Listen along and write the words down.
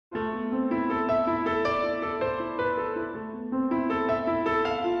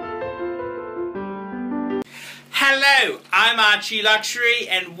Hello, I'm Archie Luxury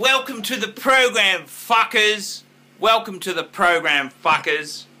and welcome to the program, fuckers. Welcome to the program,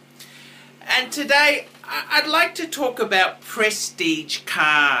 fuckers. And today I'd like to talk about prestige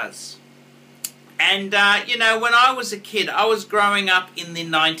cars. And you know, when I was a kid, I was growing up in the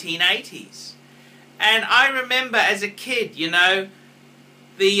 1980s. And I remember as a kid, you know,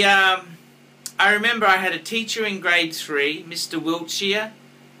 I remember I had a teacher in grade 3, Mr. Wiltshire,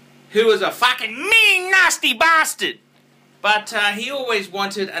 who was a fucking mean, nasty bastard. But he always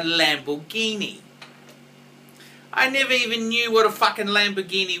wanted a Lamborghini. I never even knew what a fucking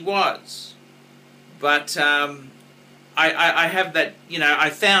Lamborghini was. But I have that, you know, I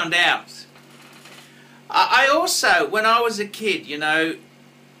found out. I also, when I was a kid, you know,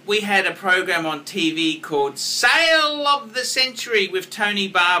 we had a program on TV called Sale of the Century with Tony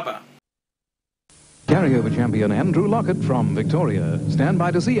Barber. Carryover champion Andrew Lockett from Victoria. Stand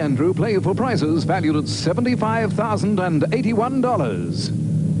by to see Andrew play for prizes valued at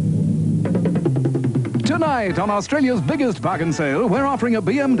 $75,081. Tonight on Australia's biggest bargain sale, we're offering a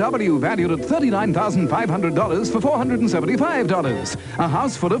BMW valued at $39,500 for $475. A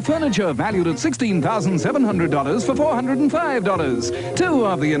house full of furniture valued at $16,700 for $405. Two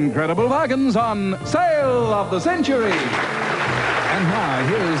of the incredible bargains on Sale of the Century. And now,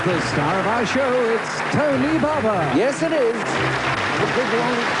 here's the star of our show, it's Tony Barber. Yes, it is.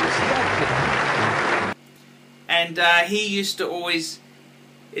 And he used to always,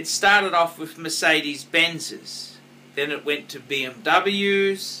 it started off with Mercedes-Benzes, then it went to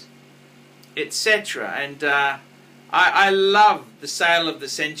BMWs, etc. And I love the Sale of the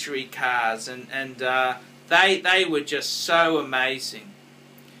Century cars, and they were just so amazing.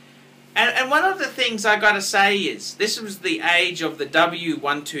 And one of the things I got to say is, this was the age of the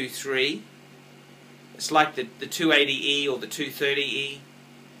W123. It's like the 280E or the 230E.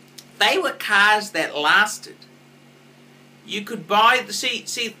 They were cars that lasted. You could buy,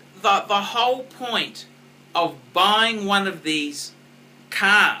 the whole point of buying one of these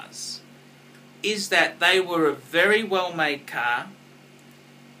cars is that they were a very well-made car.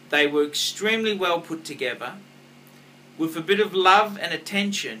 They were extremely well put together. With a bit of love and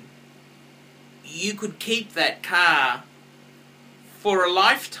attention, you could keep that car for a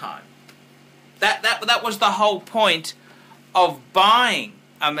lifetime. That was the whole point of buying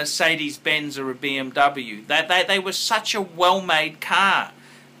a Mercedes-Benz or a BMW. They were such a well-made car.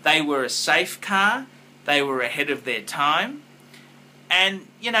 They were a safe car. They were ahead of their time. And,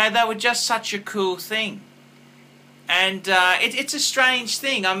 you know, they were just such a cool thing. And it's a strange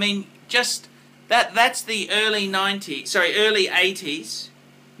thing. I mean, just that's the early 80s.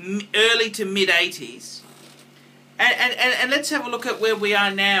 Early to mid-80s, and let's have a look at where we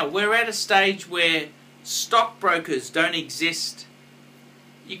are now. We're at a stage where stockbrokers don't exist.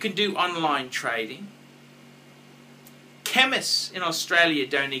 You can do online trading. Chemists in Australia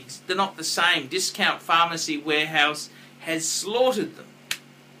they're not the same. Discount Pharmacy Warehouse has slaughtered them.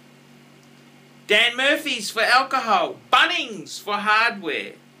 Dan Murphy's for alcohol, Bunnings for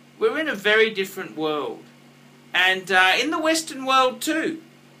hardware. We're in a very different world, and in the Western world too.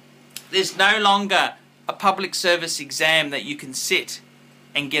 There's no longer a public service exam that you can sit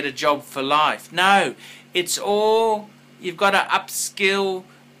and get a job for life. No, it's all, you've got to upskill.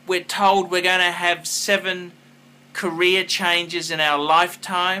 We're told we're going to have 7 career changes in our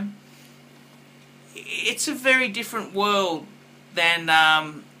lifetime. It's a very different world than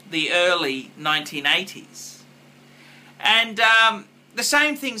the early 1980s. And the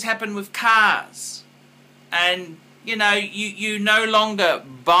same things happen with cars. And you know, you no longer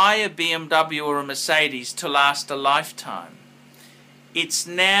buy a BMW or a Mercedes to last a lifetime. It's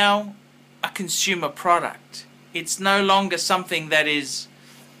now a consumer product. It's no longer something that is,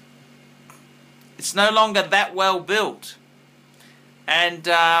 it's no longer that well built. And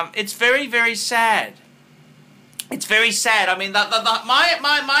it's very, very sad. It's very sad. I mean,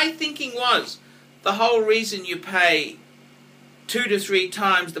 my thinking was, the whole reason you pay 2 to 3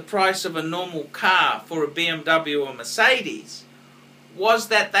 times the price of a normal car for a BMW or Mercedes was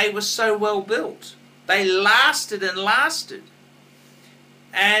that they were so well built. They lasted and lasted.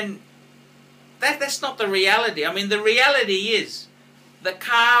 And that's not the reality. I mean, the reality is the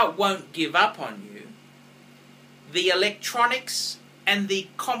car won't give up on you. The electronics and the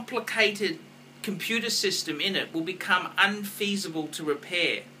complicated computer system in it will become unfeasible to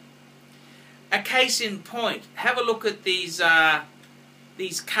repair. A case in point, have a look at these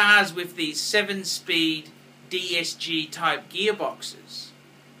cars with these 7-speed DSG type gearboxes.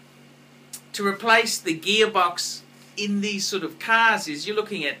 To replace the gearbox in these sort of cars you're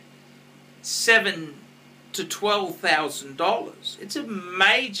looking at $7,000 to $12,000. It's a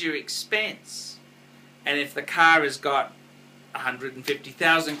major expense. and if the car has got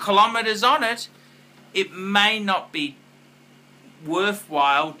 150,000 kilometers on it, it may not be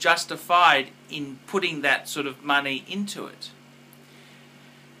worthwhile, justified in putting that sort of money into it.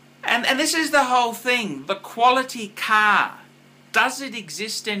 And this is the whole thing. The quality car, does it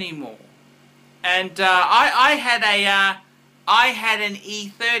exist anymore? And I had an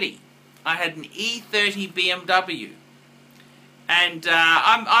E30. I had an E30 BMW, and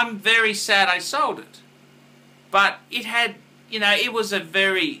I'm very sad I sold it. But it had, you know, it was a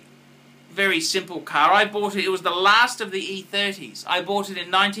very, very simple car. I bought it. It was the last of the E30s. I bought it in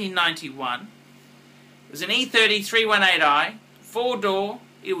 1991. It was an E30 318i, 4-door.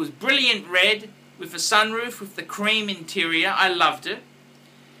 It was brilliant red with a sunroof with the cream interior. I loved it.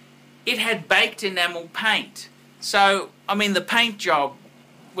 It had baked enamel paint. So, I mean, the paint job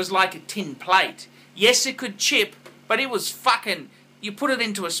was like a tin plate. Yes, it could chip, but it was fucking... You put it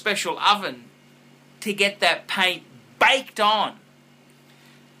into a special oven to get that paint baked on.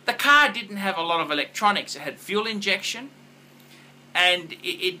 The car didn't have a lot of electronics. It had fuel injection, and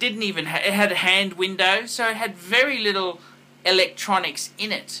it didn't even... It had a hand window, so it had very little electronics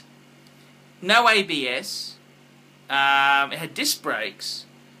in it. No ABS. It had disc brakes,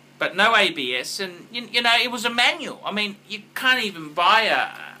 but no ABS, and you know, it was a manual. I mean, you can't even buy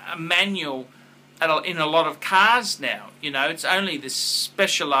a manual in a lot of cars now. You know, it's only this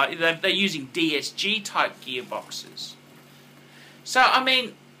specialized. They're using DSG type gearboxes. So I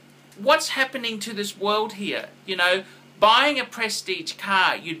mean, what's happening to this world here? You know, buying a prestige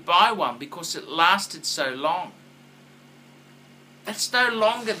car, you'd buy one because it lasted so long. That's no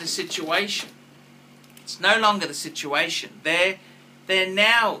longer the situation. It's no longer the situation. They're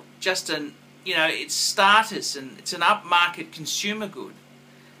now just an, you know, it's status, and it's an upmarket consumer good.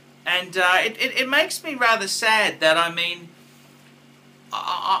 And it makes me rather sad that, I mean,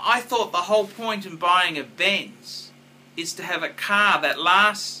 I thought the whole point in buying a Benz is to have a car that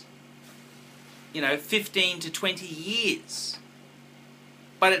lasts, you know, 15 to 20 years.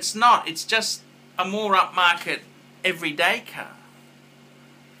 But it's not. It's just a more upmarket everyday car.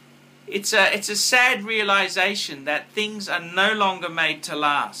 It's a sad realization that things are no longer made to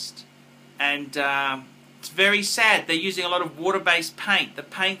last, and it's very sad. They're using a lot of water-based paint. The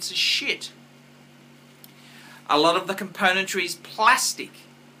paints are shit. A lot of the componentry is plastic.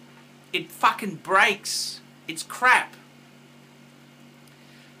 It fucking breaks. It's crap.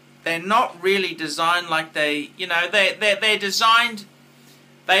 They're not really designed like they, you know, they're designed.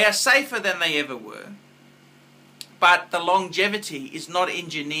 They are safer than they ever were. But the longevity is not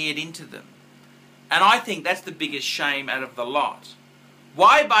engineered into them. And I think that's the biggest shame out of the lot.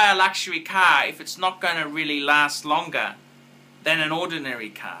 Why buy a luxury car if it's not going to really last longer than an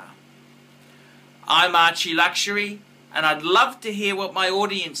ordinary car? I'm Archie Luxury, and I'd love to hear what my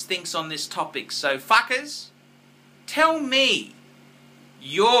audience thinks on this topic. So fuckers, tell me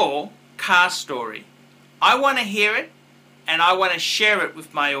your car story. I want to hear it, and I want to share it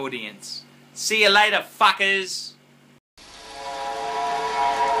with my audience. See you later, fuckers.